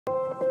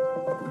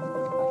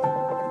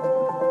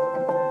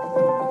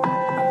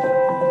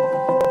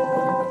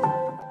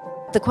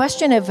The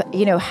question of,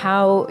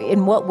 how,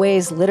 in what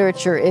ways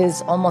literature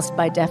is almost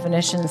by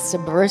definition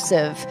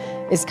subversive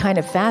is kind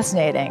of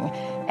fascinating.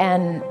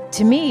 And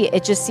to me,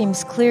 it just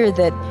seems clear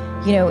that,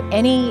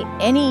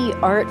 any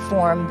art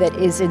form that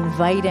is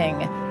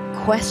inviting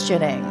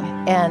questioning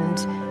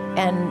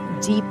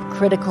and deep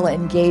critical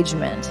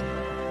engagement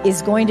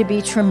is going to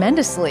be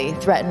tremendously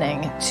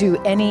threatening to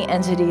any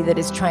entity that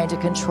is trying to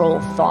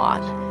control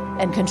thought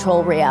and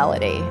control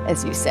reality,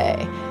 as you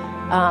say.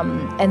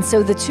 And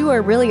so the two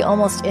are really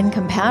almost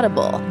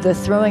incompatible. The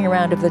throwing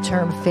around of the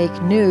term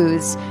fake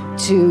news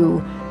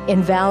to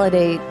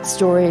invalidate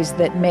stories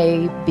that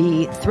may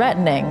be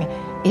threatening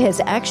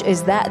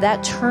that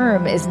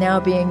term is now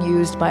being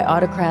used by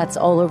autocrats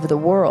all over the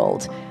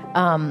world,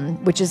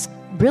 which is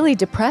really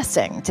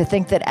depressing to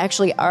think that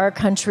actually our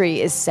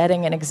country is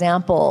setting an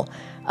example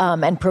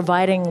and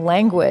providing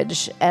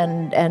language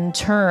and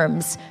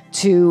terms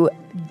to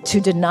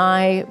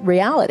deny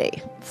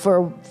reality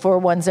for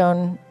one's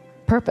own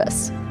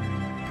purpose.